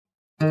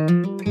Hi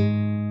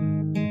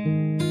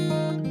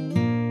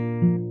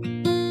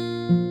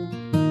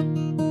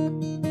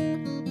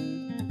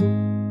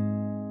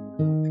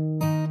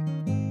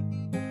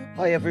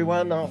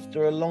everyone,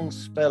 after a long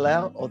spell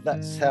out, or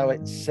that's how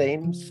it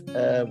seems,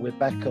 we're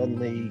back on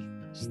the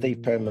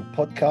Steve Perryman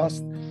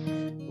podcast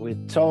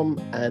with Tom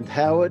and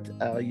Howard,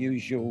 our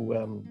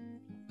usual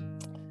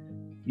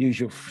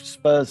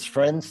Spurs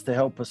friends, to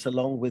help us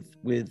along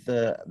with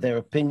their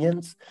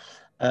opinions.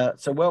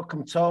 So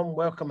welcome Tom,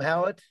 welcome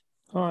Howard.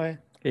 Hi.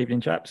 Evening,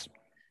 chaps.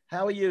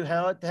 How are you,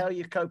 Howard? How are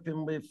you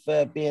coping with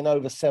being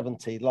over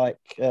 70 like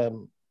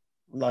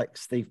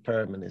Steve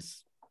Perryman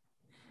is?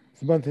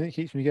 The one thing that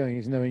keeps me going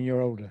is knowing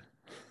you're older.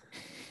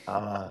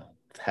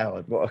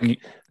 Howard,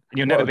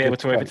 you'll never be able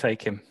to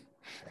overtake him.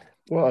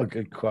 What a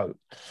good quote.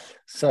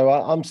 So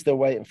I'm still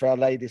waiting for our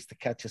ladies to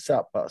catch us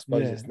up, but I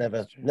suppose it's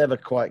never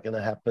quite going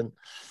to happen.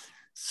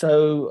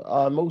 So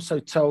I'm also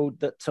told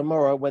that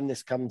tomorrow, when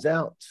this comes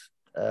out,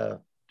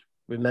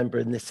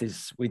 remembering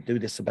we do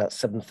this about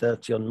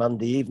 7:30 on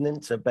Monday evening,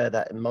 so bear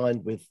that in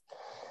mind with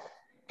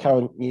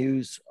current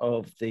news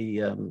of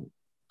the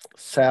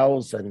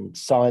sales and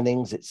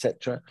signings,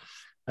 etc.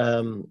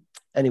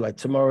 Anyway,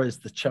 tomorrow is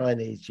the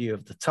Chinese Year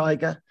of the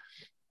Tiger,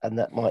 and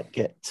that might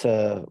get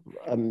a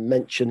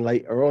mention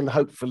later on.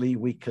 Hopefully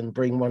we can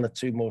bring one or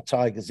two more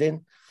Tigers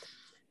in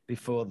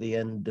before the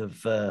end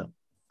of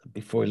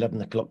before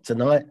 11 o'clock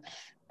tonight,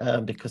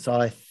 because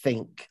I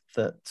think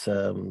that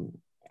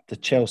the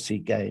Chelsea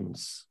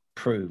games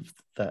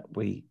proved that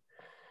we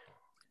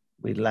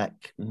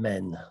lack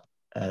men,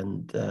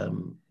 and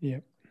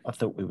I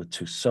thought we were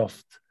too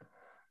soft.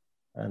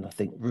 And I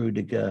think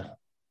Rudiger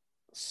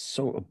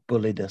sort of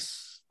bullied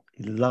us.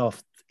 He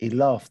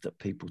laughed at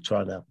people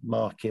trying to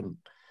mark him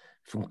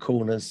from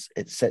corners,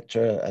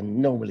 etc.,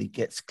 and normally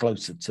gets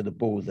closer to the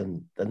ball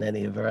than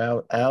any of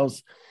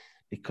ours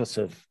because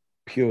of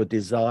pure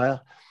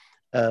desire.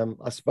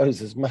 I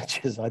suppose as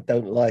much as I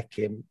don't like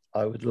him,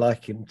 I would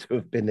like him to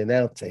have been in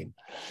our team.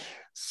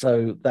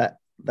 So that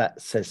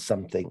says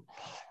something,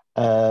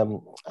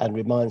 and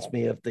reminds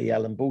me of the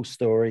Alan Ball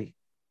story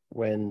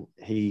when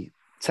he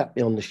tapped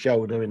me on the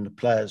shoulder in the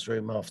players'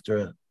 room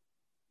after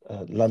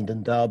a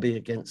London derby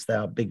against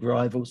our big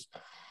rivals.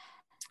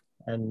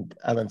 And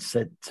Alan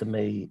said to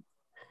me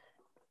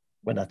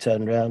when I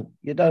turned around,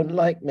 "You don't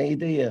like me,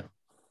 do you?"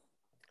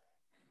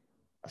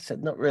 I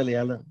said, "Not really,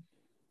 Alan."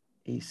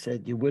 He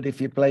said, "You would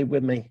if you played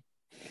with me."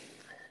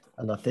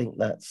 And I think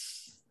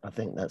that's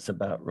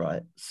about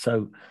right.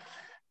 So,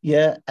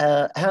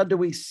 how do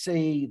we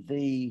see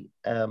the...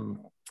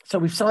 so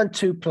we've signed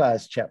 2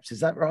 players, chaps,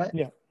 is that right?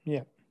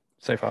 Yeah.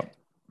 So far.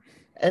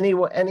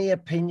 Any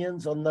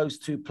opinions on those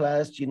 2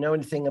 players? Do you know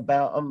anything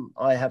about them?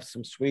 I have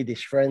some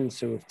Swedish friends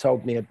who have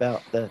told me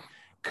about the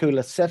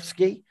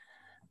Kulusevski.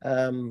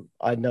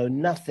 I know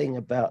nothing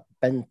about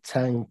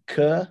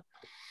Bentancur.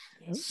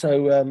 Yep.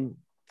 So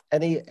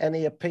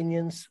any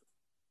opinions?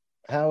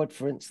 Howard,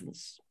 for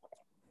instance?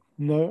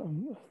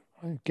 No,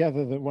 I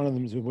gather that one of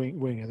them is a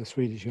winger. The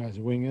Swedish guy is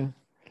a winger.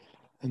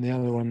 And the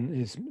other one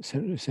is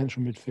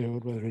central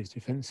midfield. Whether he's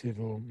defensive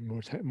or more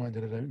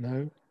attack-minded, I don't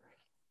know.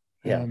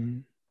 Yeah.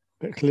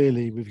 But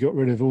clearly, we've got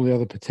rid of all the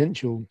other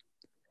potential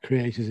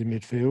creators in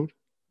midfield.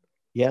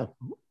 Yeah.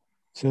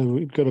 So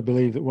we've got to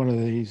believe that one of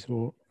these,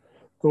 or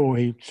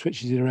he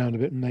switches it around a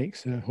bit and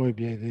makes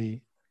Højbjerg the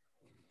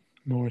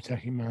more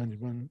attacking-minded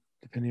one,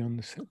 depending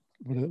on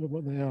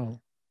what they are.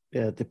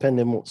 Yeah,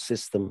 depending on what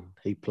system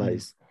he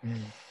plays.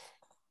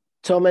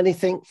 Tom,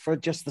 anything for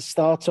just the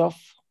start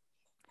off?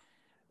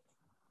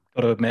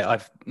 Got to admit,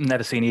 I've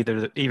never seen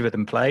either of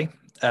them play.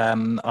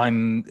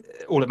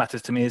 All that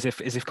matters to me is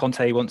if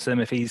Conte wants them,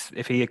 if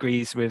he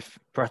agrees with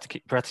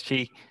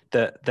Paratici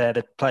that they're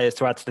the players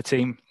to add to the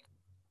team,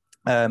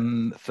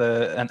 and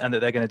that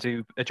they're going to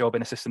do a job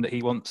in a system that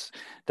he wants,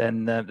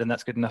 then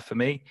that's good enough for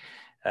me.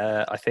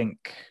 I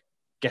think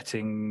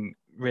getting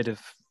rid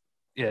of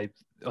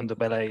under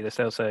Bellet, the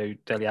Celso,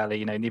 Dele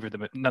Alli, none of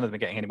them are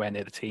getting anywhere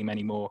near the team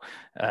anymore,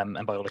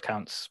 and by all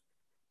accounts,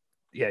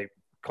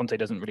 Conte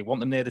doesn't really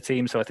want them near the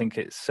team, so I think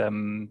it's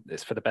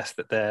for the best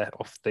that they're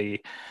off the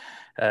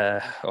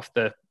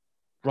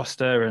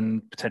roster,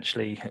 and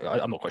potentially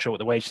I'm not quite sure what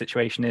the wage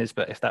situation is,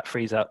 but if that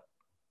frees up,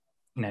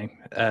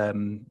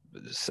 another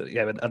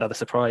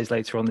surprise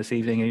later on this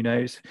evening, who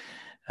knows?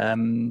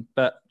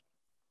 But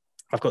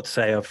I've got to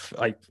say,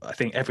 I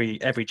think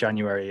every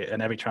January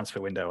and every transfer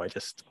window, I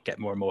just get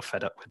more and more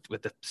fed up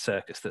with the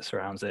circus that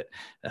surrounds it.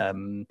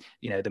 The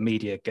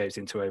media goes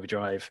into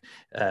overdrive.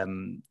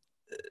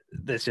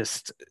 There's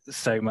just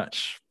so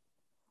much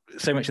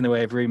in the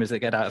way of rumours that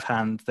get out of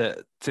hand, that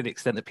to the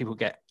extent that people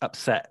get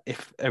upset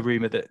if a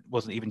rumour that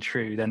wasn't even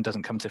true then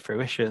doesn't come to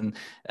fruition,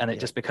 and it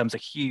just becomes a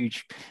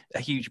huge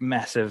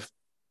mess of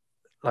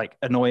like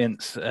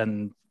annoyance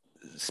and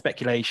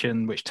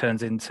speculation, which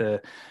turns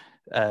into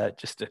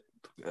just a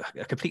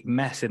complete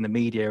mess in the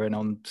media and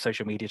on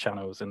social media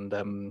channels. And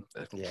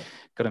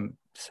got to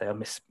say, I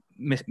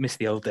miss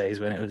the old days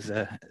when it was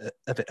a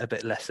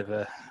bit less of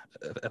a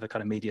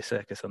kind of media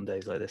circus on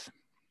days like this.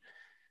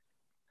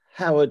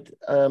 Howard,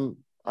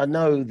 I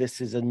know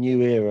this is a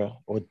new era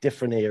or a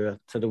different era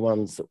to the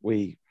ones that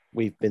we've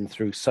been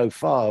through so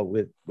far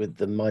with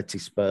the mighty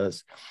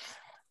Spurs.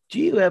 Do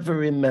you ever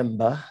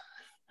remember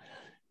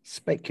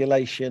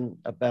speculation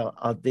about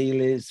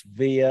Ardiles,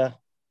 Villa,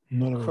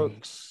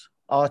 Crooks,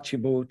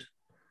 Archibald?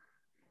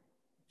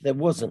 There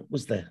wasn't,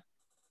 was there?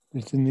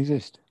 It didn't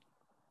exist.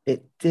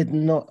 It did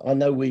not. I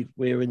know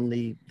we're in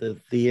the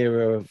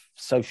era of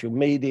social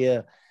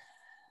media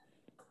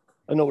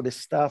and all this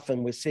stuff,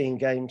 and we're seeing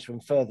games from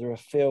further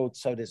afield,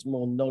 so there's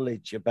more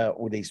knowledge about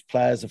all these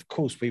players. Of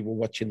course, we were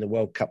watching the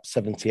World Cup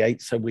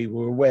 '78, so we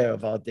were aware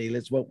of our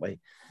dealers, weren't we?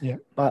 Yeah.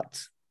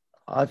 But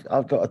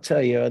I've got to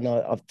tell you, and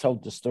I've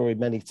told the story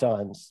many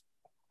times,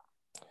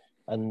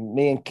 and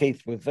me and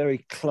Keith were very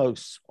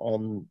close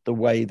on the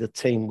way the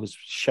team was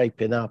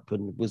shaping up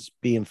and was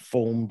being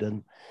formed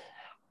and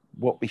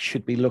what we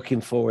should be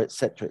looking for,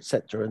 etc.,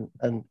 etc.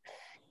 And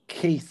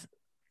Keith,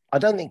 I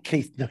don't think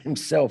Keith knew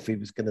himself he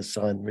was going to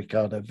sign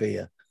Ricardo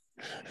Villa.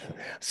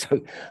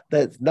 So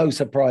there's no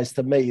surprise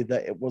to me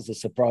that it was a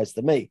surprise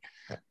to me.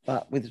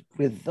 But with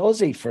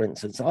Ozzy, for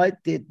instance, I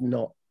did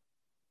not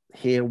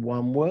hear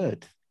one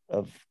word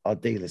of our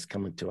dealers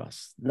coming to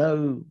us.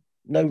 No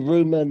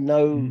rumor,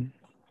 no.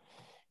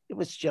 It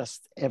was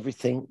just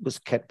everything was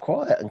kept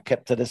quiet and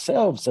kept to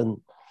themselves.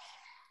 And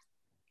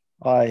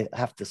I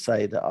have to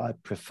say that I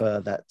prefer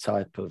that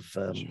type of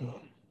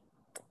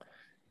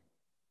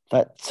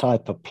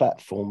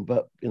platform.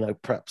 But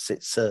perhaps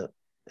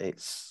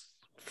it's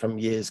from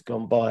years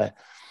gone by.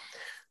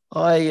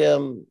 I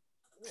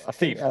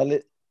think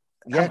Steve,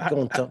 go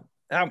on, Tom.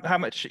 How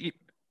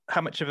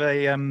much of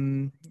a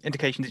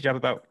indication did you have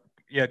about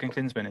Jurgen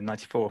Klinsmann in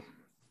 '94?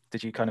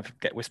 Did you kind of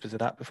get whispers of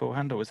that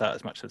beforehand, or was that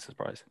as much of a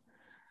surprise?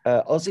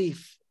 Ozzy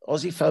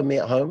phoned me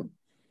at home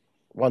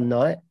one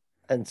night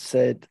and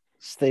said,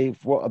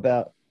 "Steve, what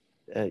about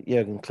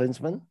Jurgen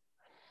Klinsmann?"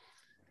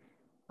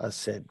 I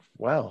said,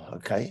 "Wow,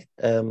 okay,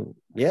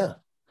 yeah.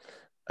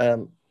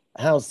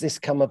 How's this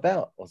come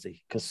about,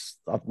 Ozzy? Because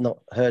I've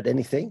not heard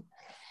anything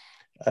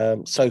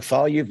so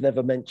far. You've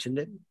never mentioned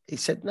him." He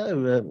said,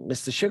 "No,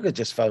 Mr. Sugar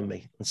just phoned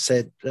me and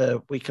said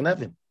we can have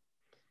him."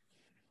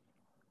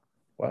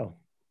 Wow.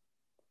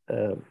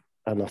 And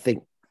I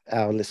think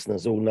our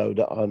listeners all know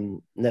that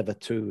I'm never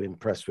too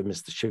impressed with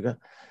Mr. Sugar.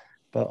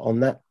 But on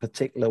that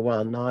particular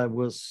one, I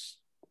was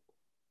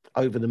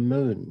over the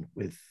moon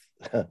with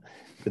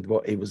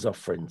what he was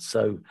offering.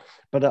 So,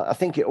 but I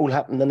think it all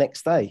happened the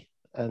next day.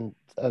 And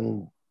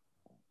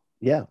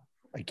yeah,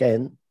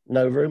 again,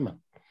 no rumor.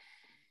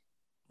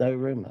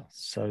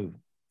 So,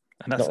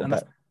 and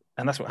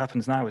that's what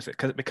happens now, is it?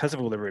 Because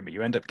of all the rumor,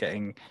 you end up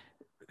getting,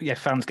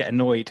 fans get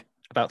annoyed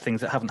about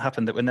things that haven't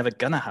happened, that were never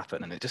gonna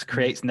happen, and it just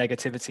creates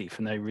negativity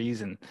for no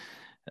reason.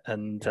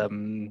 And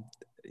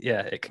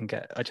it can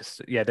get.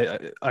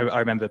 I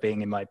remember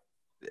being in my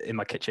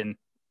kitchen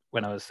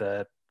when I was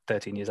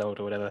 13 years old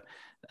or whatever,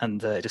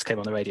 and it just came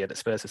on the radio that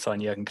Spurs had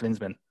signed Jurgen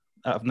Klinsmann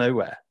out of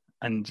nowhere,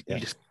 and you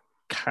just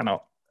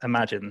cannot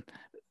imagine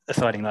a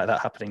signing like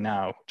that happening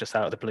now, just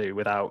out of the blue,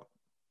 without,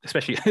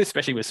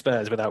 especially with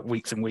Spurs, without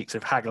weeks and weeks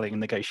of haggling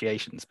and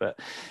negotiations. But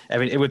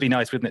it would be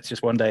nice, wouldn't it, to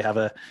just one day have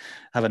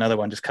another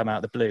one just come out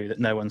of the blue that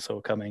no one saw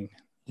coming.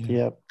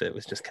 Yeah, that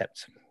was just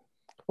kept.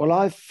 Well,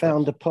 I've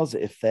found a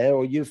positive there,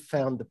 or you've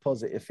found a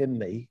positive in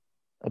me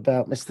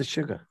about Mr.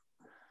 Sugar.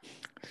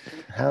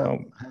 How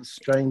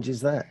strange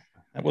is that?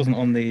 That wasn't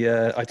on the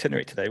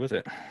itinerary today, was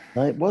it?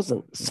 No, it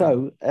wasn't.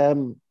 So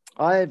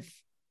I've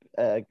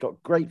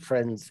got great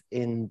friends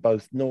in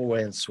both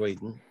Norway and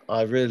Sweden.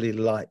 I really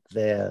like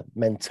their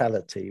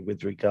mentality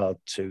with regard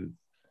to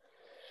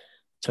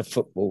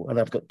football. And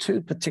I've got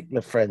two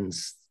particular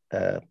friends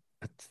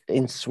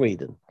in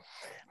Sweden.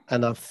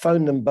 And I've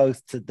phoned them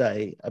both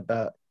today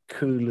about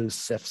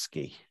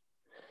Kulusevski,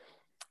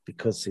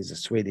 because he's a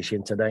Swedish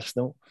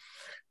international.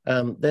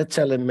 They're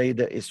telling me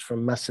that he's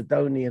from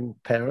Macedonian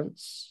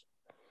parents.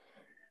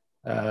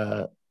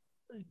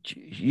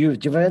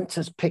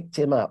 Juventus picked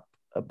him up,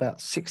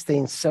 about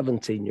 16,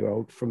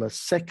 17-year-old, from a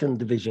second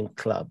division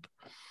club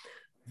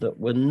that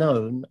were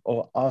known,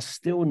 or are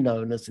still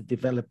known, as a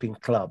developing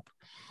club.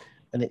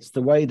 And it's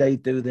the way they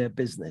do their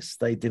business.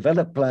 They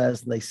develop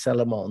players and they sell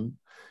them on.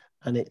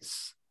 And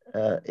it's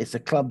a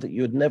club that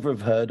you would never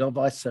have heard of.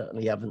 I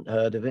certainly haven't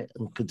heard of it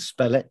and could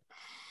spell it.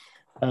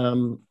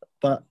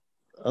 But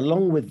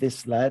along with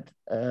this lad,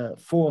 4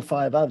 or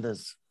 5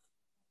 others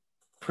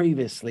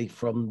previously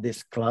from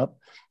this club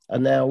are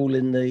now all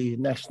in the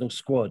national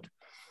squad.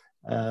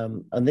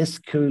 And this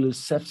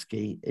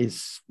Kulusevski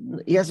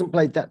he hasn't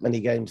played that many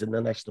games in the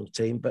national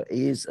team, but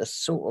he is a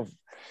sort of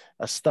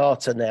a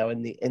starter now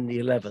in the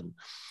 11.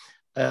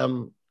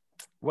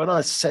 When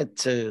I said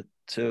to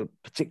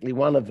particularly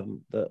one of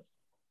them that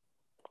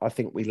I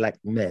think we lack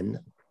men,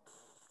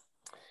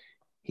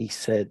 he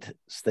said,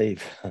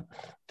 "Steve,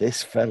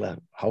 this fella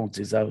holds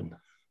his own."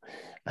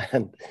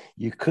 And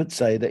you could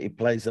say that he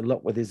plays a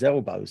lot with his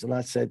elbows. And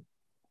I said,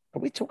 "Are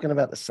we talking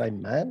about the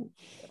same man?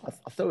 I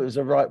thought it was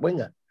a right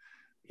winger."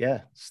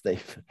 "Yeah,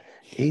 Steve,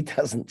 he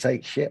doesn't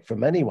take shit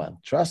from anyone.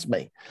 Trust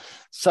me."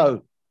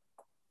 So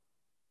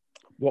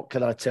what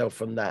can I tell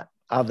from that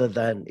other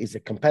than he's a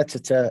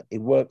competitor, he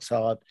works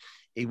hard,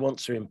 he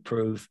wants to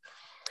improve.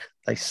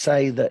 They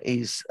say that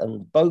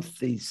and both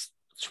these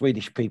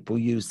Swedish people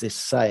use this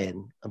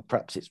saying, and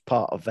perhaps it's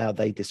part of how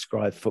they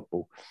describe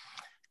football,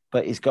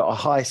 but he's got a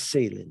high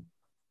ceiling.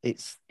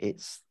 He's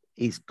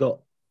got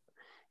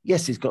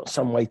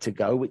some way to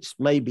go, which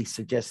maybe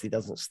suggests he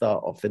doesn't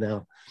start off in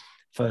our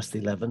first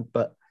 11,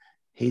 but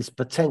his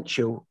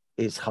potential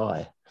is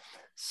high.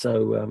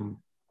 So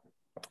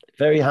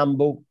very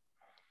humble.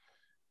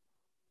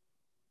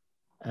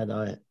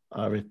 And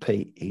I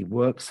repeat, he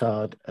works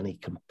hard and he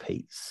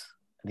competes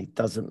and he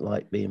doesn't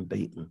like being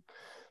beaten.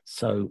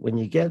 So when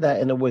you get that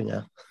in a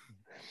winger,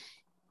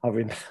 I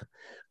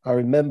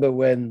remember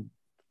when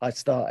I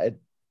started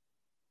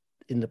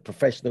in the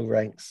professional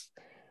ranks,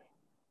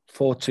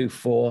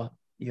 4-2-4,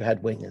 you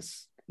had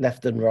wingers,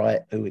 left and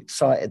right, who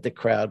excited the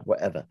crowd,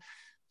 whatever.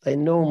 They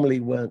normally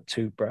weren't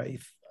too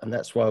brave. And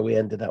that's why we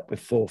ended up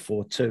with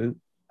 4-4-2,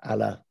 a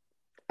la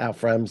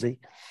Alf Ramsey.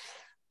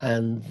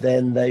 And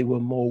then they were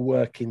more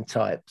working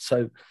type.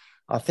 So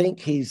I think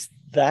he's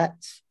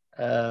that,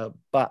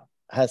 but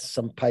has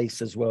some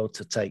pace as well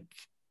to take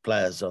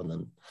players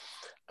on.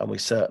 And we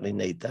certainly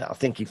need that. I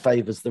think he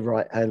favours the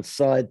right-hand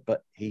side,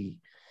 but he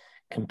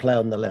can play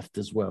on the left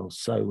as well.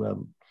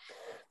 So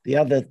the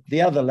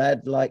other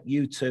lad, like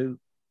you two,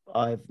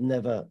 I've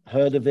never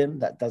heard of him.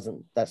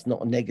 That's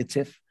not a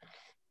negative.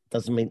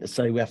 Doesn't mean to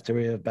say we have to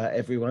hear about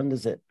everyone,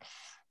 does it?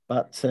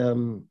 But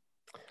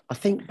I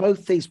think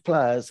both these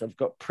players have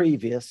got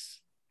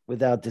previous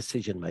with our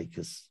decision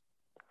makers.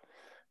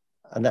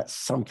 And that's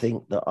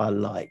something that I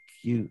like.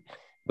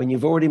 When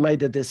you've already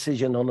made a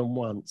decision on them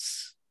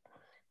once,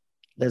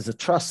 there's a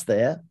trust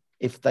there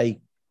if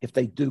they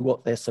do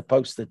what they're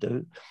supposed to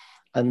do,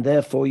 and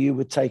therefore you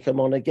would take them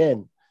on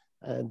again.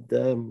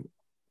 And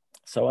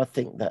so I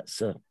think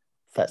that's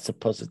a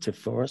positive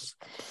for us.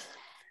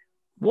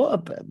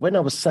 When I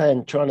was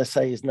trying to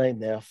say his name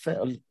there, I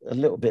felt a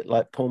little bit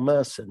like Paul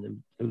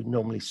Merson, who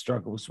normally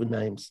struggles with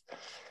names.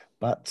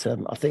 But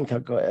I think I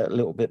got it a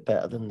little bit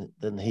better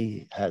than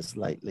he has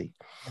lately.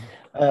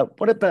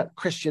 What about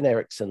Christian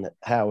Eriksen,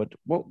 Howard?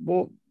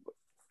 What?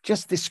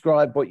 Just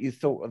describe what you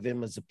thought of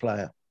him as a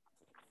player.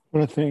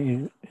 Well, I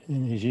think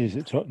in his years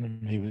at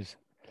Tottenham,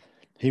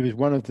 he was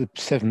one of the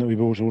 7 that we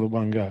bought all at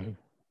one go.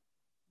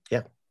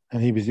 Yeah.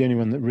 And he was the only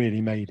one that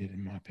really made it,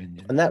 in my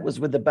opinion. And that was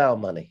with the Bale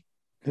money.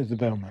 There's the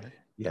Bale money.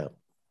 Yeah,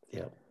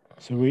 yeah.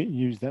 So we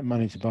used that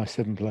money to buy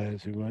 7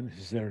 players who weren't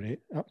necessarily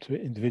up to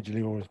it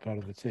individually or as part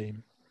of the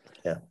team.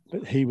 Yeah.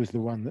 But he was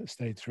the one that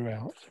stayed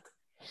throughout.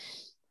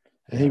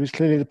 And he was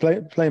clearly the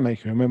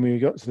playmaker. And when we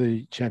got to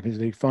the Champions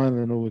League final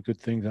and all the good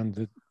things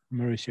under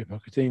Mauricio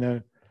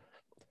Pochettino,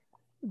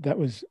 that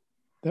was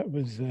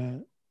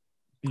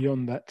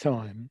beyond that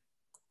time.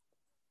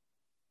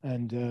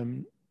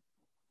 And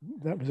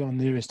that was our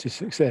nearest to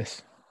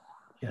success.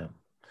 Yeah.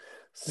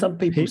 Some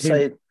people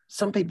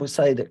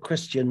say that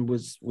Christian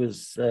was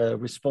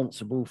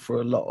responsible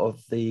for a lot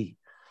of the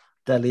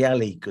Dele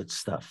Alli good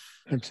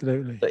stuff.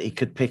 Absolutely. That he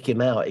could pick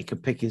him out. He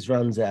could pick his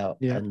runs out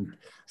and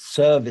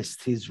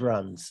serviced his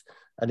runs.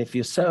 And if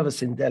you're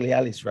servicing Dele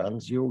Alli's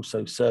runs, you're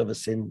also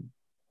servicing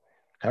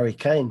Harry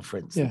Kane, for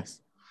instance.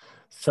 Yeah.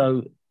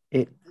 So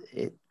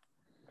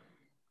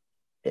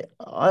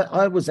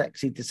I was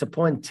actually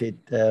disappointed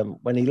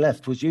when he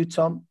left. Was you,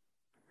 Tom?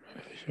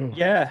 Sure.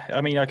 Yeah,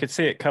 I mean, I could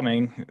see it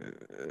coming.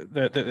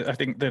 I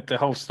think the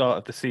whole start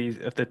of the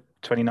season, of the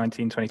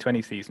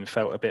 2019-2020 season,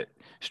 felt a bit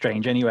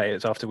strange. Anyway, it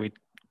was after we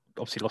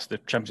obviously lost the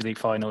Champions League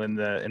final in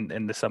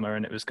the summer,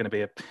 and it was going to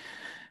be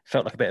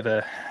felt like a bit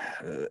of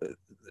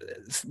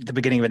the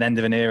beginning of an end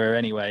of an era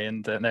anyway.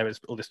 And there was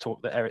all this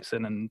talk that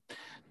Eriksen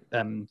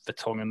and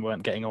Vertonghen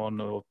weren't getting on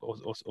or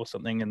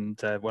something,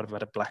 and one of them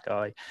had a black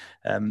eye.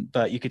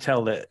 But you could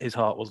tell that his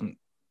heart wasn't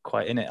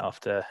quite in it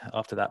after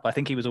that. But I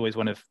think he was always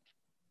one of.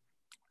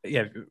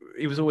 Yeah,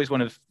 he was always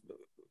one of.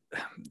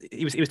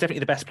 He was definitely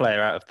the best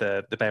player out of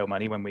the Bale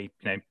money when we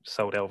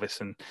sold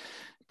Elvis and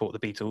bought the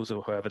Beatles,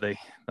 or however they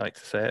like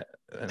to say it.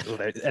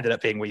 Although it ended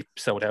up being we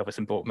sold Elvis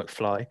and bought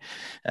McFly.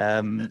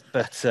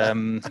 But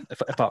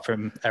apart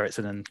from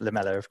Eriksen and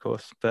Lamella, of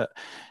course. But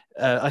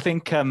I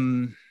think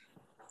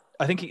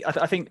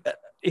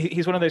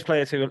he's one of those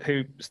players who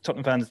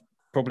Tottenham fans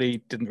probably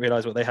didn't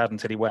realise what they had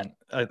until he went.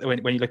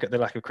 When you look at the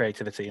lack of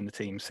creativity in the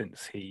team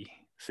since he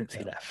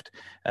left,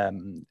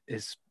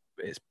 it's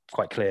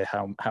quite clear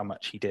how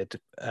much he did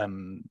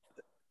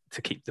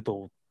to keep the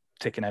ball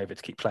ticking over,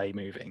 to keep play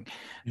moving,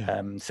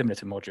 similar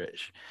to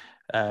Modric.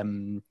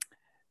 And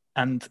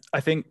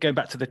I think going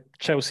back to the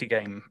Chelsea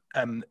game,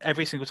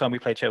 every single time we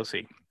play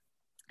Chelsea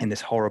in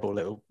this horrible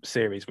little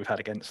series we've had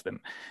against them,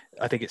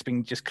 I think it's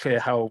been just clear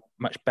how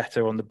much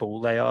better on the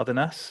ball they are than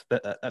us.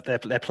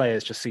 That their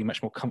players just seem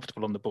much more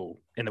comfortable on the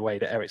ball in the way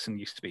that Eriksen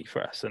used to be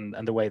for us, and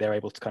the way they're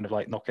able to kind of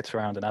like knock it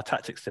around. And our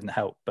tactics didn't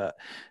help, but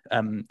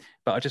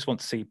I just want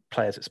to see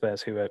players at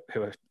Spurs who are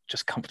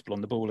just comfortable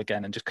on the ball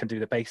again and just can do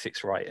the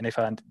basics right. And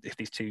if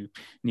these two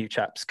new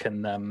chaps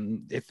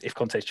can, if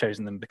Conte's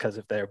chosen them because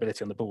of their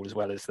ability on the ball as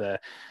well as their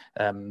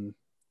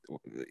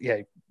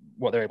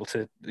what they're able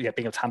to being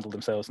able to handle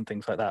themselves and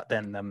things like that,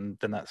 then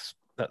that's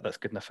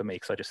good enough for me,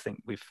 because I just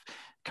think we've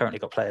currently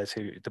got players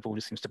who the ball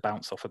just seems to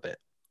bounce off a bit,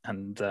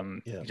 and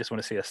you just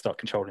want to see us start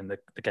controlling the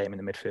game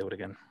in the midfield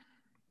again.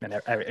 And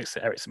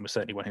Eriksen was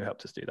certainly one who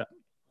helped us do that.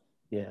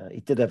 Yeah, he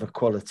did have a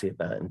quality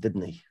about him,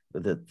 didn't he?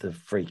 With the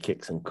free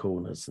kicks and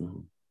corners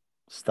and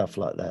stuff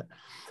like that.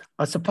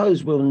 I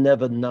suppose we'll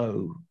never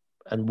know,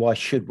 and why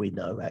should we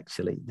know,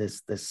 actually?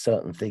 There's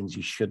certain things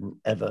you shouldn't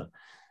ever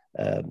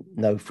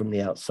know from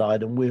the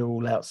outside, and we're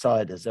all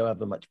outsiders,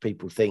 however much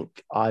people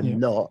think I'm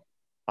not.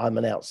 I'm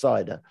an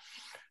outsider.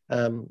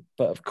 But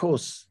of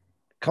course,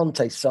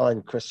 Conte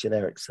signed Christian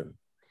Eriksen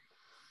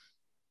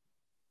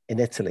in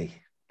Italy,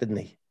 didn't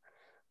he?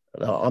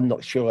 I'm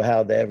not sure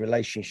how their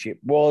relationship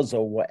was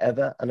or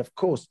whatever. And of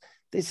course,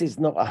 this is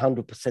not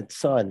 100%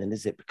 signing,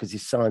 is it? Because he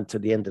signed to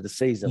the end of the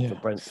season for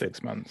Brentford.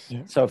 6 months.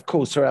 Yeah. So of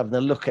course, they're having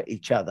a look at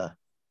each other,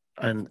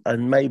 and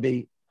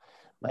maybe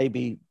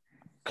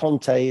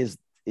Conte is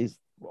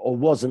or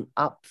wasn't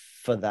up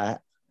for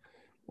that,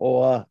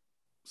 or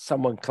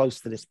someone close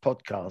to this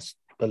podcast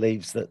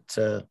believes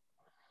that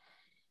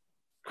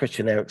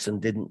Christian Eriksen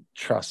didn't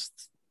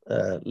trust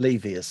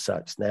Levy as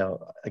such.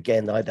 Now,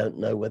 again, I don't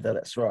know whether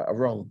that's right or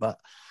wrong, but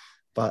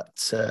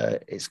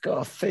it's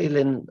got a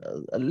feeling,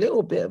 a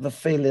little bit of a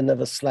feeling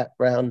of a slap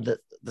round that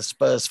the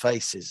Spurs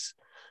faces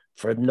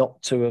for him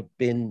not to have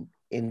been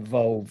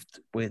involved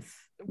with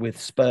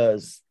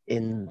Spurs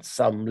in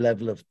some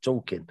level of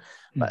talking.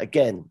 But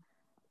again,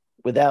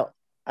 without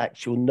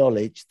actual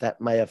knowledge,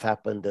 that may have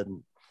happened,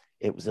 and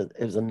it was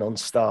a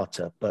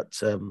non-starter. But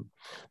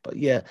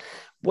yeah,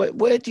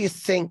 where do you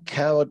think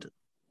Howard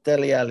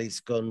Dele Alli's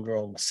gone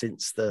wrong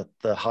since the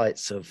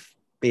heights of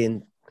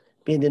being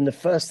in the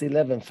first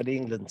 11 for the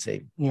England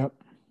team? Yep.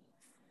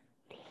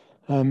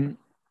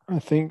 I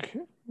think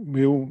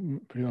we all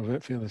pretty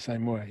much feel the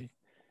same way.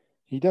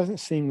 He doesn't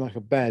seem like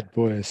a bad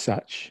boy as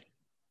such,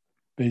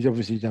 but he's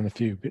obviously done a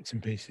few bits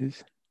and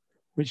pieces,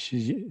 which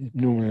is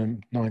normally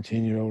a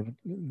 19-year-old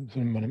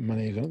sort of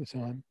money he's got at the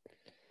time.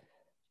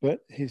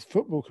 But his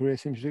football career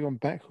seems to have gone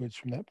backwards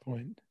from that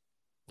point.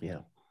 Yeah.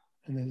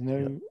 And there's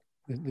no...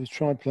 They've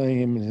tried playing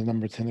him on a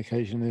number of 10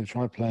 occasions. They've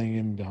tried playing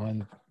him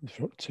behind the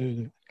front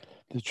two.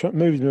 They've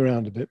moved him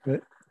around a bit,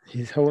 but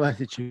his whole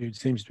attitude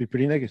seems to be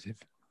pretty negative.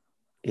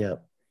 Yeah.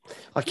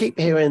 I keep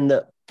hearing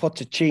that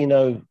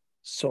Pochettino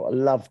sort of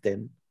loved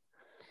him,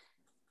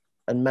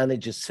 and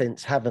managers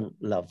since haven't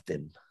loved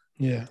him.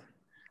 Yeah.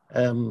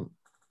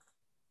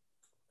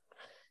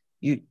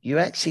 You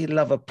actually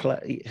love a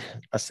play.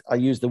 I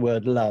use the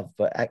word love,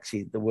 but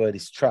actually the word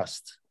is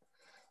trust.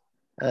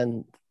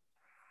 And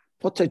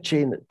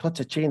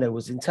Pochettino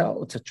was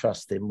entitled to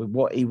trust him with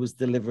what he was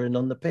delivering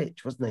on the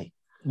pitch, wasn't he?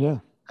 Yeah.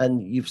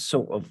 And you've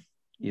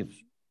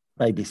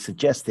maybe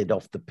suggested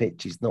off the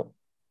pitch he's not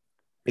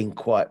been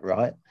quite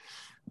right.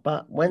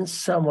 But when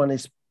someone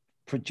is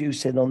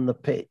producing on the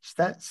pitch,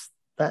 that's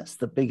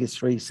the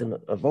biggest reason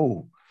of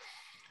all,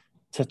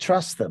 to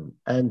trust them.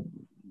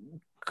 And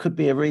could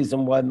be a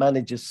reason why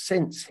managers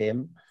since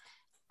him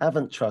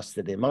haven't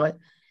trusted him. I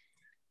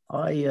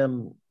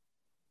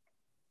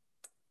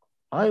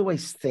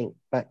always think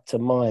back to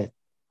my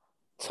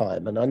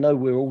time, and I know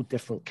we're all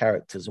different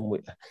characters,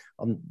 and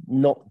I'm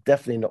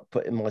definitely not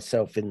putting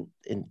myself in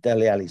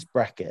Dele Alli's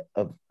bracket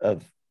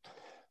of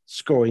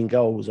scoring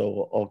goals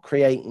or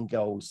creating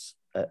goals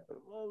a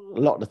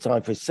lot of the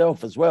time for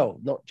himself as well,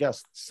 not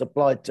just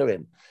supplied to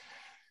him.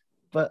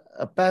 But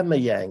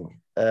Aubameyang,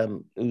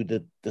 who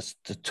the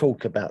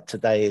talk about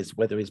today is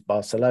whether he's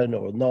Barcelona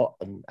or not,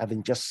 and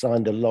having just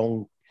signed a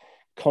long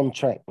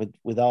contract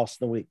with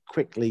Arsenal, it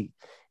quickly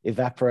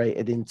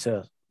evaporated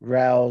into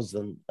rows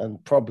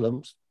and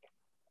problems.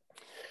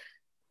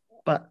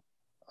 But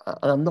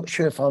I'm not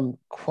sure if I'm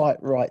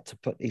quite right to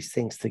put these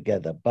things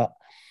together, but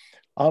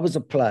I was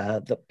a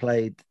player that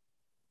played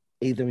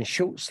either in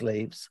short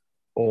sleeves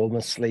or my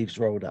sleeves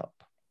rolled up.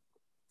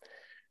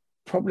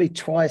 Probably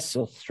twice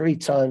or three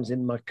times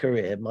in my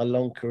career, my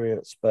long career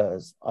at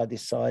Spurs, I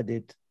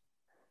decided,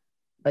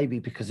 maybe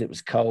because it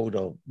was cold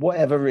or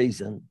whatever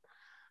reason,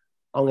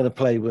 I'm going to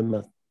play with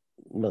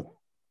my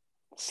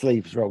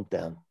sleeves rolled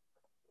down.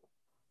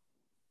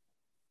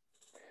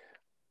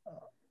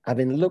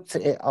 Having looked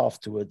at it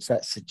afterwards,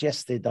 that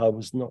suggested I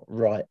was not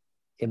right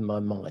in my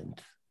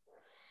mind.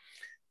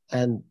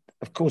 And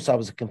of course, I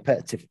was a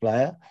competitive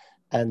player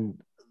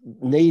and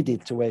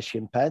needed to wear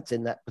shin pads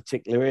in that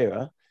particular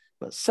era.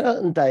 But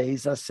certain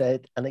days I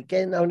said, and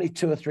again, only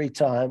two or three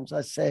times,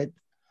 I said,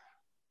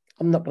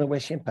 I'm not going to wear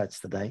shin pads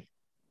today.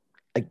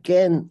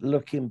 Again,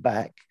 looking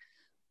back,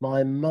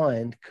 my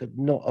mind could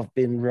not have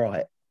been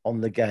right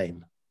on the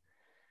game,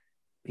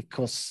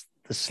 because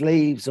the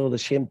sleeves or the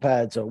shin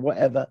pads or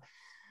whatever,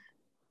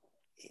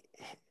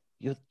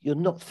 you're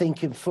not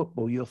thinking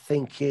football, you're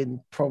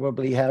thinking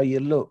probably how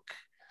you look.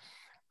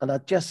 And I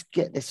just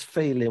get this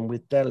feeling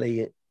with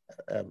Dele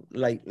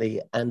lately,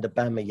 and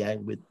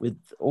Aubameyang with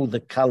all the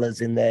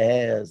colours in their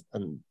hairs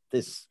and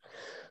this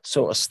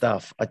sort of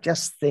stuff. I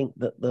just think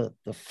that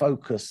the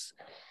focus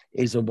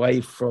is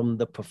away from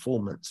the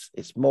performance.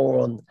 It's more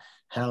on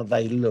how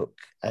they look.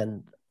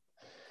 And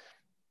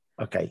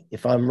okay,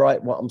 if I'm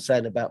right, what I'm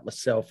saying about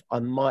myself, I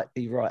might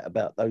be right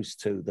about those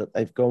two, that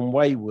they've gone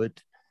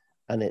wayward,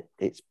 and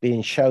it's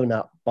being shown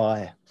up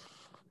by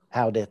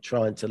how they're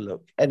trying to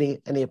look. Any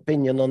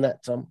opinion on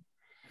that, Tom?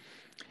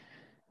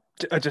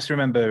 I just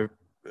remember,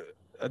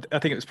 I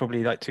think it was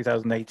probably like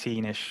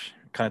 2018-ish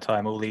kind of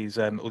time. All these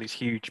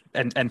huge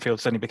Enfield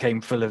suddenly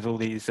became full of all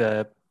these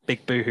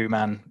big Boohoo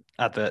Man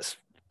adverts,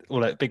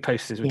 all like big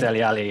posters with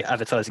Dele Alli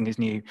advertising his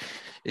new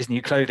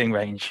clothing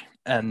range.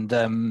 And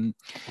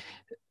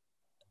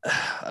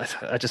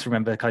I just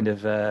remember kind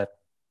of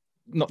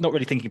not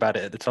really thinking about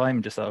it at the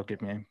time. Just thought,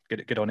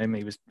 good on him.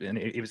 He was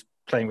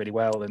playing really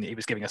well, and he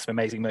was giving us some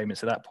amazing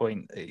moments at that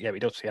point. Yeah,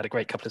 we'd obviously had a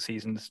great couple of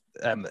seasons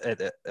at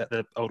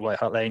the old White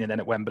Hart Lane, and then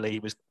at Wembley he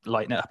was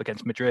lighting it up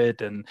against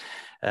Madrid and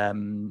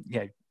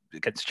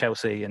against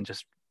Chelsea, and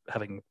just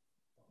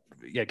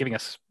giving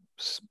us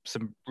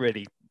some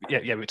really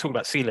we were talking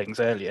about ceilings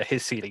earlier.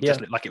 His ceiling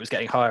just looked like it was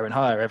getting higher and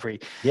higher every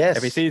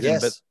season.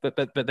 Yes.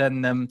 But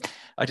then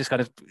I just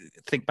kind of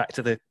think back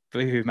to the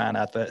Boohoo Man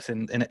adverts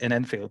in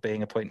Enfield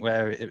being a point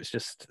where it was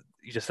just,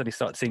 you just suddenly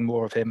start seeing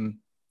more of him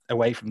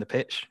away from the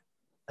pitch.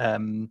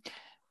 And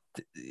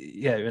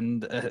you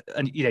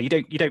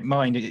don't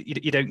mind,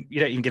 you don't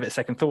even give it a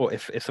second thought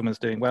if someone's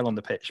doing well on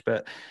the pitch,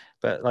 but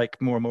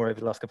like more and more over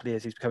the last couple of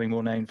years, he's becoming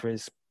more known for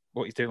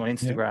what he's doing on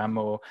Instagram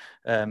or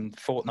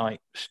Fortnite,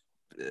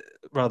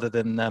 rather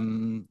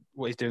than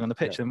what he's doing on the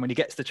pitch. And when he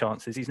gets the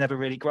chances, he's never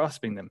really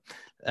grasping them.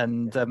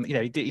 And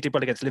he did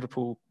well against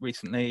Liverpool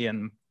recently,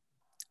 and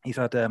he's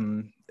had a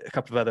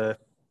couple of other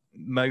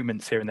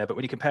moments here and there. But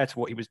when you compare to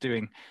what he was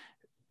doing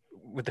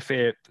with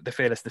the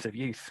fearlessness of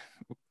youth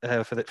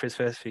for his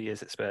first few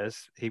years at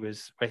Spurs, he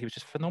was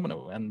just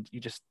phenomenal. And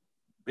it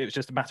was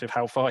just a matter of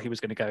how far he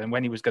was going to go and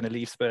when he was going to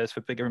leave Spurs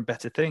for bigger and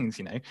better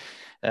things,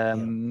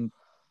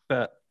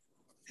 But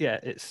yeah,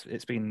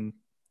 it's been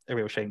a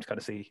real shame to kind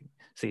of see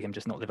him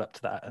just not live up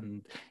to that,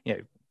 and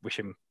wish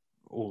him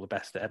all the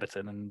best at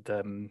Everton.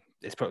 And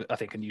it's probably, I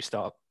think, a new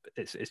start.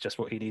 It's just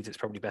what he needs. It's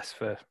probably best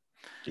for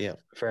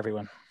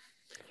everyone.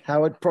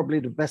 Howard, probably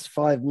the best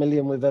 5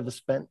 million we've ever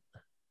spent.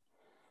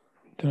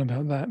 Don't know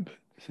about that,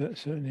 but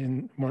certainly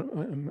in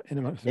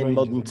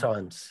modern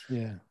times.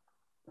 Yeah.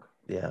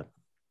 I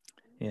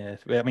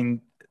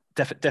mean,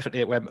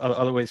 definitely at Wembley. I'll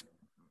always,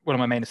 one of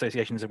my main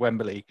associations of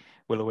Wembley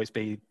will always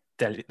be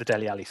the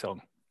Dele Alli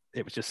song.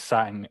 It was just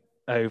sang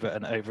over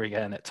and over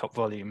again at top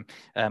volume.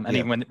 And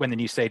even when the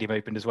new stadium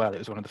opened as well, it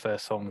was one of the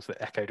first songs that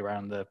echoed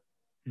around the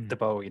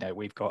bowl.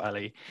 We've got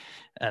Ali,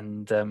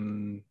 and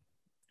we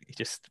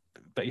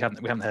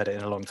haven't heard it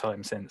in a long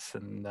time since.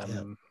 And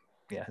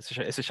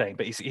it's a shame.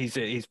 But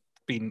he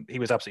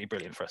was absolutely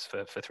brilliant for us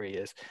for 3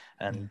 years,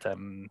 and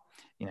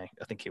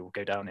I think he will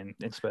go down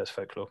in Spurs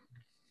folklore.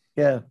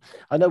 Yeah,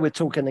 I know we're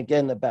talking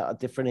again about a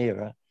different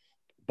era,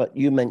 but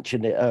you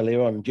mentioned it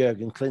earlier on,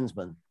 Jurgen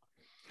Klinsmann.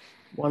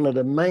 One of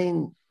the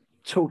main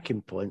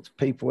talking points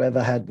people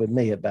ever had with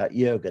me about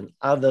Jurgen,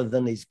 other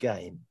than his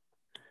game,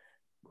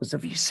 was,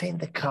 have you seen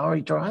the car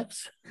he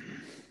drives?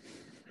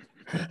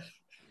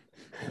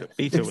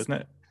 Beetle,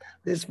 wasn't it?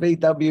 This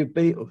VW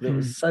Beetle that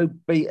was so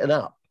beaten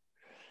up.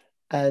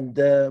 And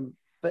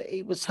but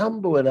he was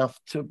humble enough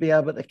to be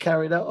able to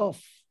carry that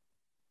off.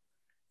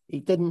 He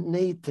didn't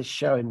need to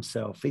show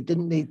himself. He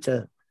didn't need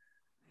to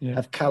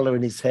have colour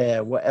in his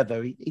hair,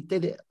 whatever. He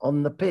did it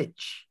on the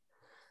pitch.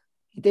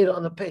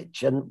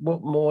 And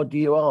what more do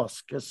you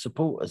ask as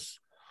supporters?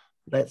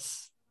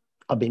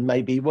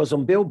 Maybe he was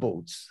on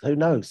billboards. Who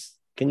knows?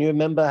 Can you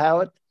remember,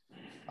 Howard?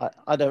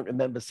 I don't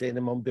remember seeing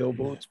him on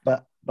billboards,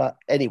 but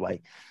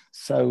anyway.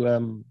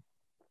 So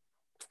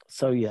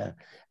yeah.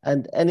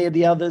 And any of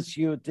the others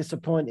you're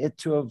disappointed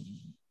to have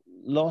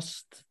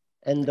lost?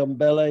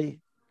 Ndombele,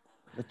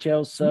 the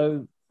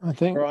Chelsea, I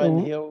think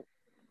Brian Hill.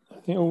 I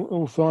think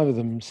all five of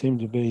them seem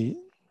to be.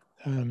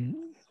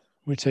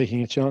 We're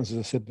taking a chance, as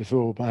I said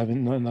before, by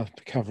having not enough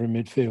to cover in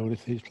midfield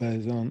if these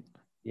players aren't.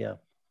 Yeah.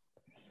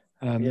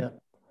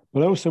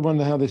 But I also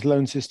wonder how this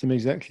loan system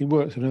exactly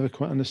works. I've never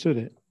quite understood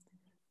it.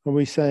 Are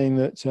we saying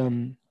that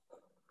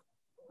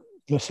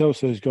Lo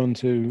Celso has gone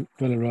to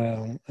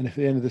Villarreal, and if at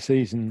the end of the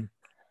season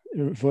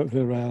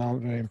Villarreal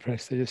aren't very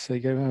impressed, they just say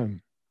go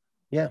home?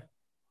 Yeah.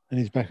 And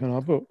he's back on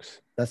our books.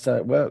 That's how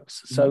it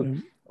works. So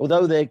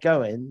although they're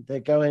going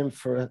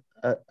for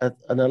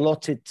an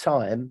allotted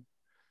time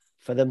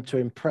for them to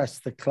impress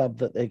the club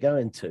that they're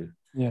going to.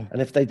 Yeah.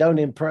 And if they don't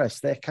impress,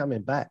 they're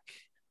coming back.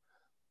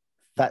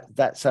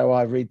 That's how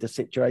I read the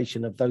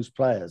situation of those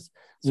players.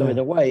 So in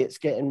a way, it's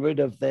getting rid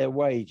of their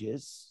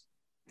wages.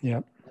 Yeah.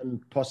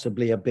 And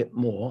possibly a bit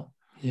more.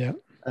 Yeah.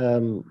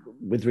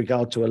 With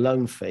regard to a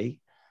loan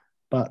fee.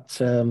 But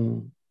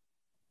I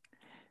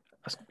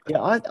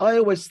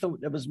always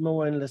thought there was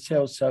more in Lo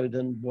Celso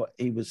than what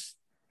he was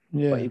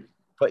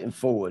putting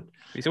forward.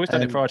 He's always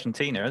done it for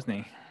Argentina, hasn't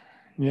he?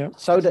 Yeah.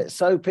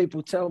 So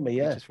people tell me,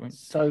 yeah.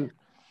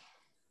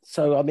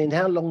 So I mean,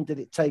 how long did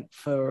it take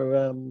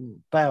for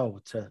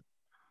Bale to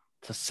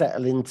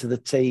settle into the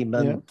team?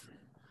 And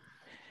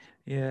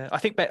Yeah, I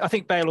think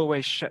Bale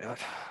always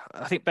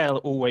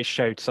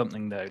showed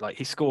something though. Like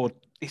he scored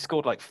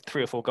like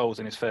 3 or 4 goals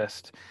in his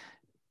first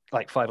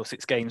like 5 or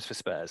 6 games for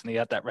Spurs, and he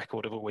had that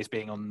record of always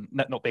being on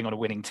not being on a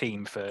winning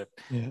team for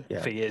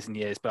years and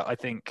years. But I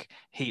think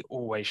he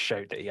always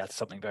showed that he had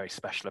something very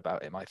special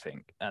about him. I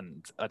think,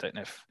 and I don't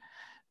know if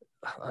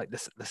like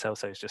this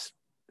Celso is just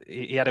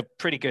he had a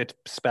pretty good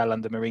spell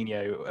under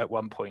Mourinho at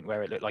one point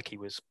where it looked like he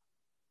was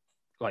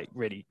like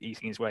really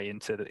easing his way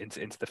into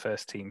the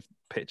first team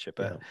picture.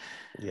 But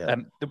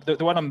the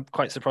one I'm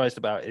quite surprised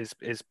about is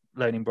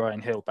loaning Bryan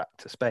Hill back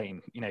to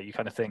Spain. You know, you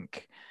kind of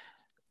think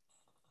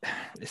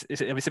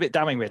it's a bit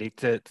damning really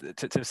to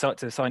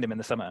sign him in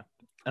the summer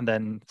and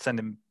then send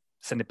him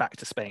back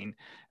to Spain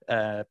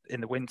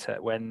in the winter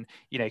when,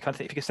 you know, you kind of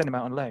think if you could send him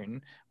out on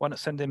loan, why not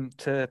send him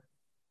to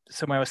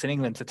somewhere else in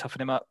England to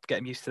toughen him up, get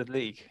him used to the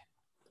league,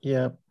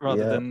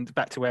 rather than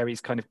back to where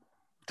he's kind of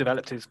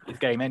developed his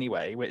game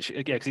anyway, which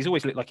because he's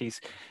always looked like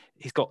he's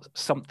got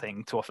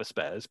something to offer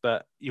Spurs,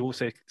 but you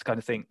also kind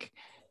of think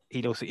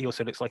he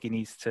also looks like he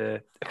needs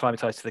to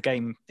acclimatise to the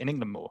game in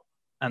England more,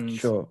 and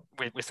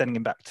we're sending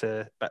him back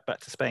to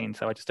Spain,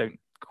 so I just don't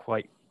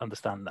quite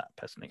understand that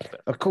personally.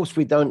 But of course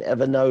we don't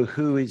ever know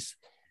who is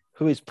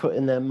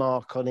putting their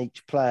mark on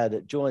each player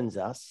that joins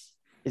us.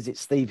 Is it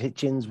Steve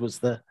Hitchens was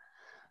the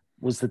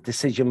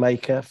decision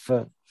maker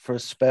for a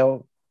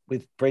spell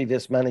with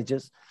previous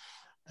managers,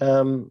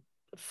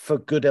 for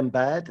good and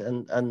bad,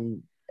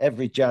 and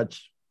every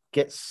judge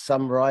gets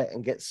some right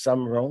and gets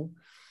some wrong,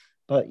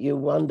 but you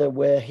wonder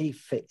where he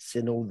fits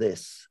in all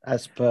this.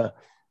 As per,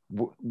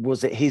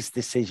 was it his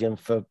decision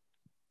for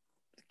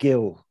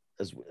Gill,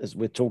 as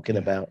we're talking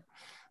about,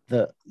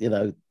 that, you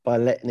know, by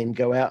letting him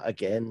go out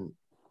again,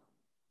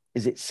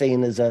 is it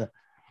seen as a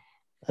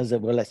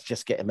well, let's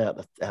just get him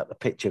out the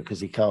picture because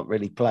he can't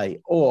really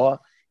play, or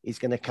he's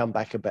going to come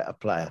back a better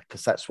player?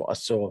 Because that's what I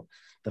saw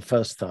the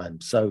first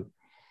time. So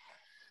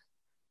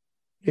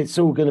it's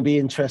all going to be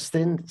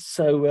interesting.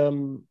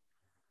 So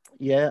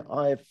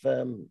I've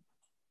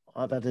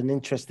had an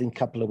interesting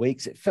couple of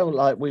weeks. It felt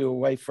like we were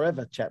away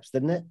forever, chaps,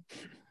 didn't it?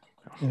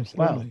 Absolutely.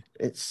 Wow,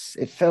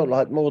 it felt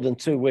like more than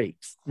 2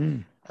 weeks.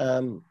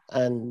 And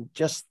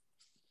just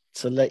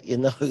to let you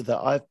know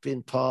that I've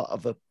been part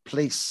of a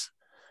police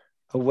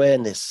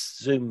awareness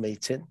Zoom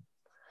meeting,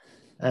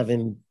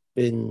 having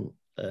been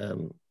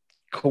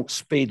caught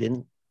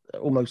speeding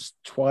almost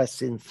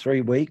twice in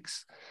 3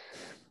 weeks.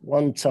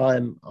 One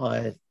time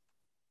I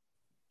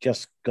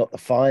just got the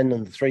fine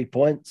and the 3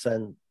 points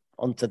and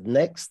on to the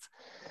next.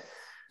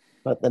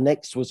 But the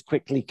next was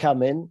quickly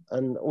coming,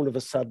 and all of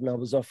a sudden I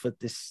was offered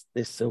this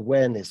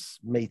awareness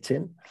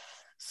meeting.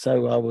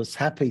 So I was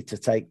happy to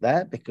take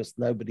that because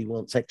nobody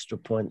wants extra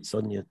points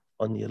on your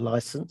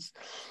license.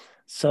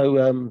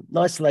 So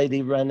nice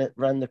lady ran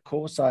the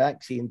course. I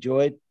actually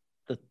enjoyed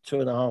the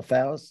 2.5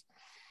 hours.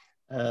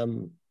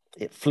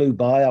 It flew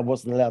by. I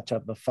wasn't allowed to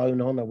have my phone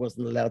on. I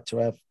wasn't allowed to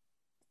have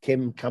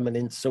Kim coming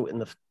in, sorting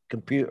the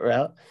computer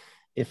out.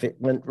 If it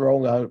went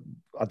wrong, I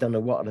don't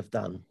know what I'd have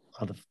done.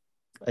 I'd have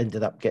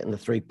ended up getting the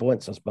 3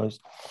 points, I suppose.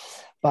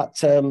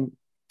 But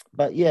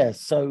yeah,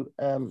 so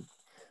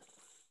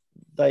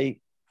they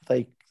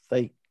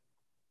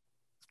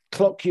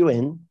clock you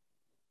in,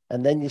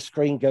 and then your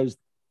screen goes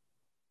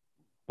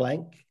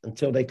blank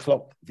until they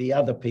clock the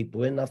other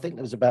people in. I think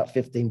there was about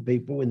 15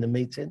 people in the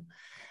meeting.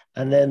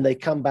 And then they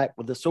come back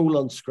with us all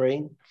on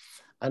screen.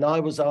 And I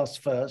was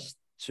asked first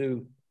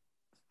to,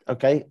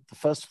 okay, the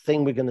first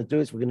thing we're going to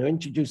do is we're going to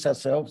introduce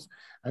ourselves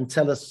and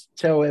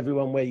tell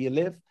everyone where you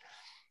live.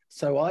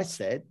 So I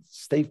said,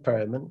 Steve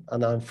Perryman,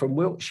 and I'm from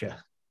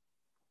Wiltshire.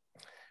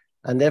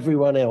 And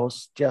everyone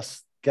else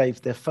just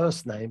gave their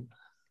first name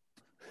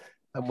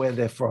and where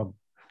they're from.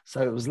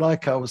 So it was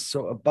like I was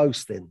sort of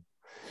boasting.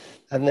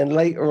 And then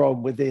later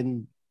on,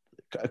 within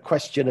a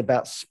question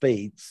about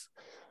speeds,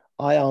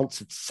 I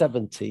answered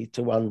 70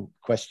 to one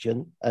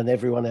question, and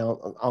everyone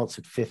else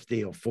answered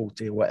 50 or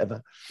 40 or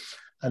whatever.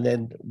 And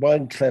then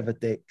one clever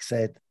dick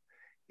said,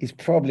 he's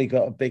probably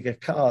got a bigger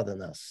car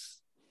than us.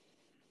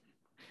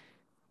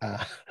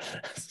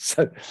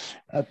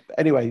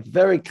 Anyway,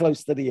 very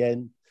close to the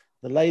end,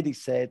 the lady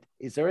said,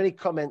 is there any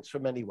comments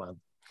from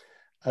anyone?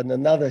 And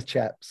another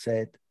chap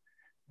said,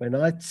 when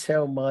I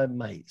tell my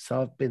mates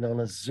I've been on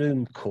a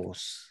Zoom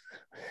course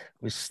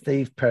with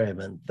Steve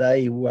Perryman,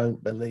 they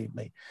won't believe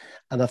me.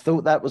 And I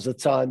thought that was a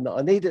time that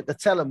I needed to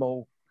tell them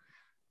all,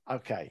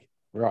 okay,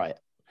 right.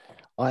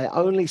 I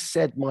only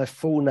said my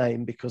full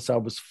name because I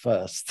was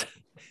first.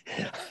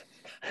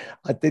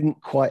 I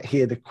didn't quite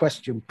hear the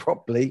question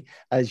properly,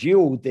 as you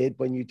all did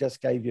when you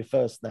just gave your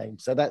first name.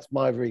 So that's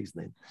my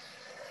reasoning.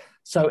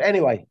 So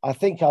anyway, I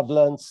think I've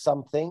learned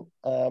something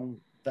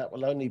that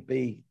will only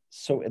be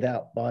sorted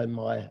out by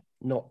my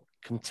not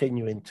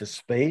continuing to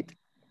speed.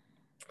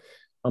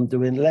 I'm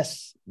doing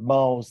less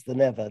miles than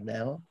ever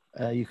now.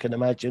 You can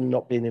imagine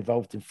not being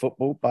involved in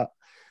football, but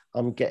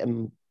I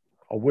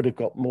would have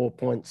got more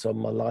points on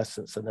my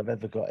license than I've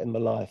ever got in my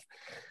life.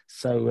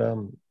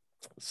 So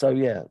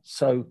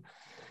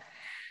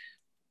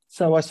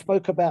So I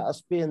spoke about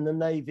us being the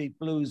Navy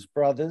Blues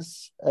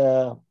brothers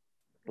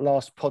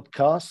last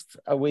podcast.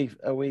 Are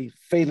we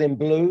feeling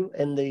blue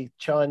in the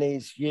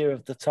Chinese Year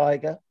of the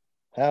Tiger,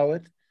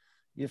 Howard?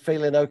 You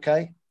feeling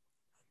okay?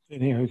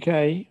 Feeling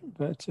okay,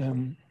 but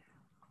I'd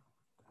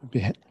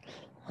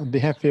be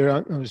happier.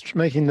 I was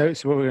making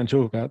notes of what we're going to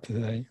talk about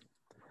today,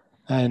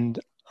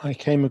 and I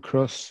came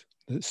across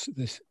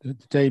the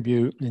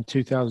debut in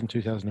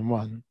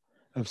 2001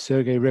 of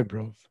Sergei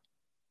Rebrov.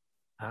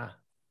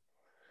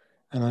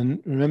 And I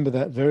remember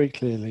that very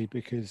clearly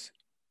because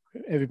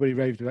everybody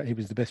raved about he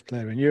was the best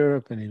player in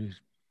Europe and he was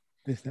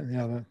this, that, and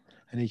the other.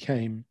 And he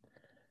came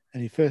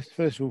and he first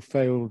of all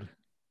failed.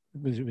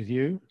 Was it with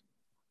you?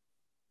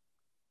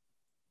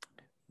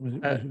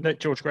 No,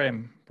 George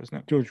Graham,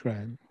 wasn't it? George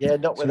Graham. Yeah,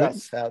 not with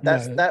us.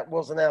 That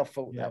wasn't our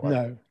fault. Yeah, that one.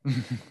 No.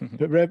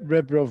 But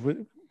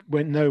Rebrov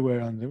went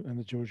nowhere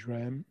under George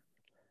Graham.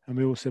 And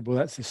we all said, well,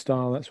 that's the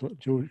style. That's what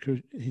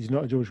he's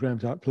not a George Graham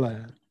type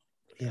player.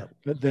 Yeah.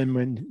 But then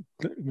when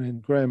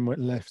Graham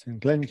went left and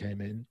Glenn came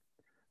in,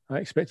 I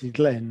expected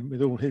Glenn,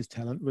 with all his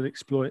talent, would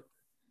exploit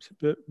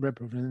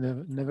Rebrov,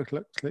 and never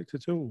clicked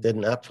at all.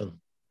 Didn't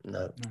happen.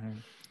 No.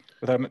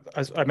 But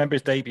I remember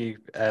his debut,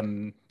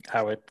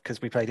 Howard,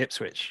 because we played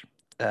Ipswich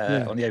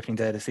on the opening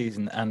day of the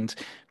season, and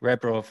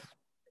Rebrov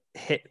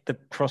hit the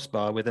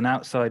crossbar with an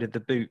outside of the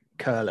boot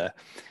curler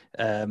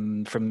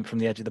from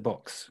the edge of the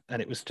box,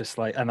 and it was just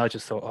like, and I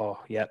just thought, oh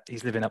yeah,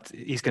 he's living up to,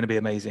 he's going to be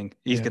amazing,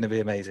 going to be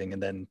amazing,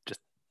 and then just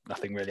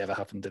nothing really ever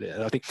happened, did it?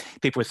 And I think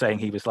people were saying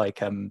he was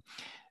like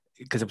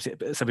because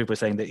some people were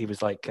saying that he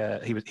was like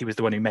he was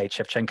the one who made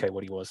Shevchenko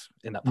what he was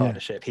in that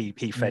partnership. He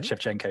fed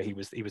Shevchenko. He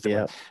was the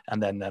one.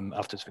 And then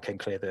afterwards became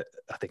clear that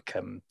I think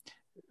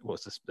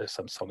there's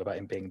some song about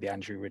him being the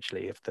Andrew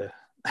Ridgeley of the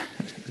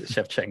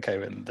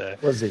Shevchenko and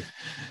was he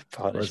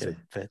partnership.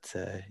 But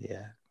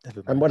yeah.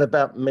 And what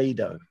about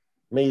Mido?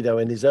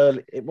 Mido in his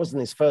early, it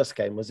wasn't his first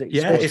game, was it?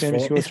 He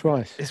scored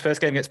twice. His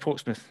first game against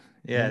Portsmouth.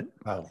 Yeah.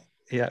 Wow.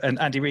 Yeah, and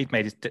Andy Reid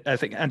made his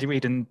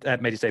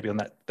debut on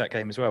that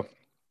game as well.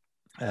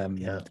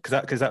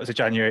 Because that was a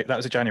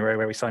January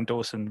where we signed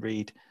Dawson,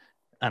 Reid,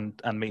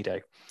 and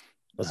Mido.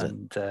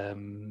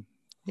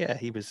 Yeah,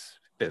 he was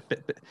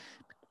bit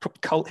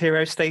cult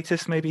hero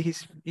status. Maybe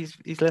he's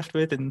left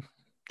with. And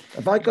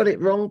have I got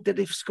it wrong? Did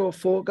he score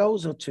 4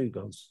 goals or 2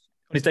 goals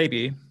on his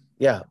debut?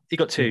 Yeah, he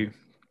got 2.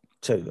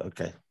 2,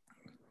 okay.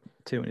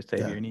 2 on his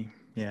debut,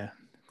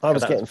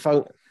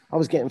 I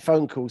was getting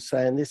phone calls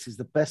saying this is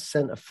the best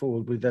centre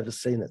forward we've ever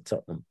seen at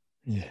Tottenham.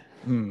 Yeah.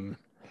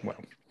 Well.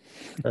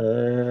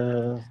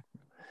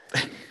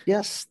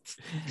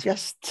 Just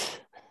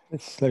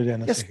let's slow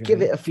down. Just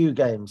give it a few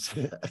games,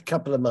 a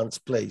couple of months,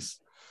 please,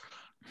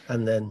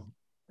 and then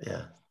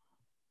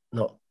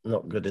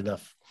not good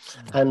enough.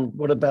 And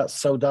what about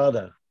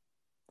Soldado?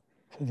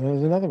 So there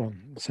was another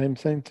one. Same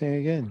thing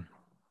again.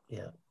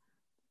 Yeah.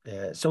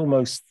 It's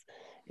almost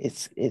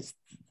it's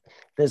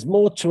there's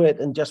more to it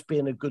than just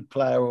being a good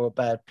player or a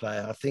bad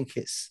player. I think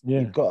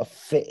you've got to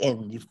fit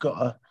in. You've got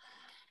to,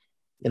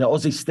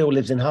 Ozzy still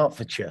lives in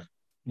Hertfordshire.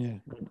 Yeah.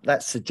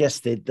 That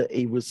suggested that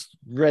he was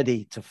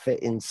ready to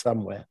fit in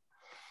somewhere.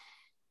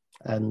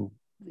 And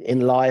in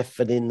life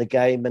and in the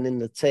game and in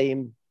the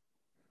team,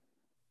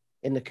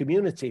 in the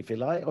community, if you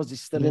like.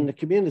 Ozzy's still in the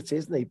community,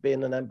 isn't he?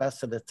 Being an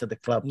ambassador to the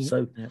club.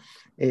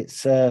 Yeah.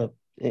 So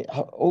it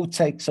all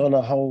takes on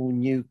a whole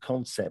new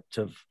concept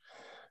of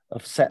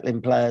settling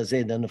players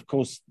in. And of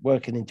course,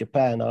 working in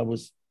Japan, I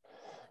was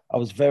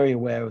very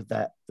aware of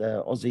that.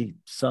 Ozzy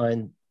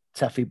signed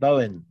Taffy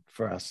Bowen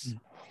for us.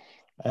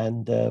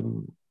 And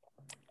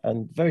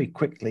very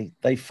quickly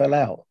they fell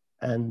out,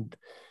 and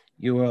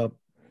you were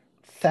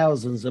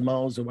thousands of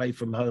miles away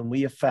from home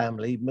with your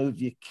family, move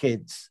your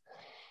kids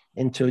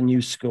into a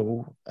new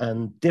school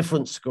and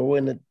different school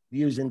and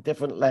using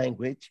different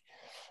language.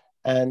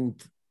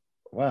 And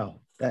wow,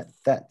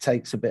 that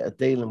takes a bit of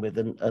dealing with,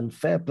 and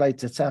fair play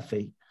to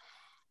Taffy.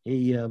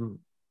 He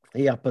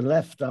up and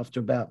left after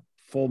about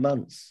 4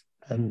 months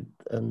and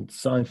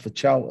signed for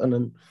Charlton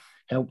and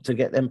helped to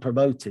get them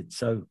promoted.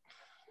 So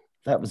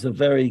that was a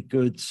very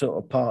good sort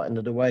of parting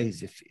of the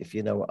ways, if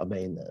you know what I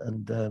mean.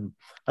 And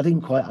I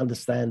didn't quite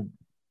understand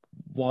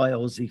why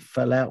Ozzy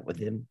fell out with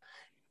him,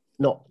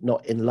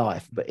 not in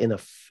life, but in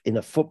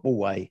a football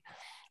way,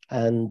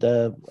 and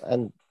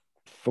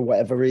for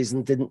whatever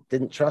reason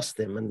didn't trust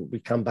him. And we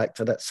come back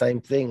to that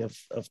same thing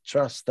of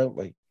trust, don't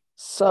we?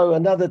 So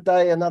another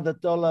day, another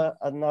dollar,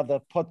 another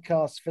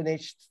podcast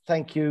finished.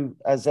 Thank you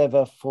as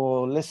ever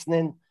for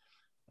listening.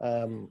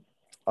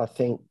 I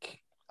think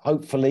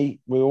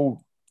hopefully we're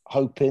all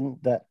hoping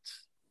that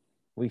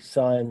we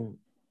sign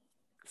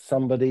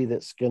somebody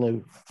that's going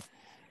to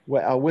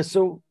wet our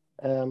whistle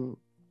for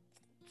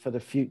the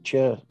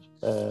future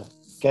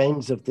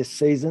games of this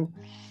season.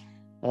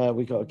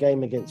 We've got a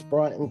game against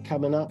Brighton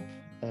coming up,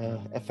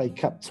 FA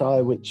Cup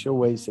tie, which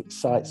always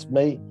excites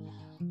me.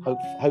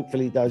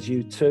 Hopefully does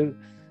you too.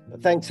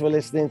 But thanks for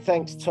listening.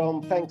 Thanks,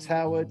 Tom. Thanks,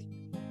 Howard.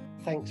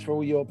 Thanks for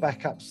all your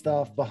backup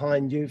staff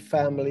behind you,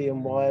 family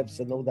and wives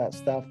and all that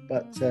stuff.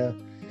 But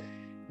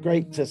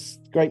great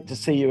to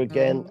see you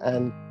again,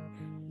 and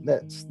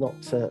let's not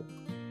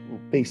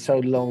be so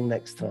long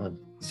next time.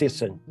 See you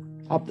soon.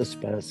 Up the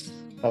Spurs.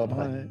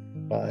 Bye-bye.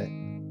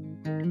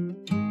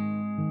 Bye.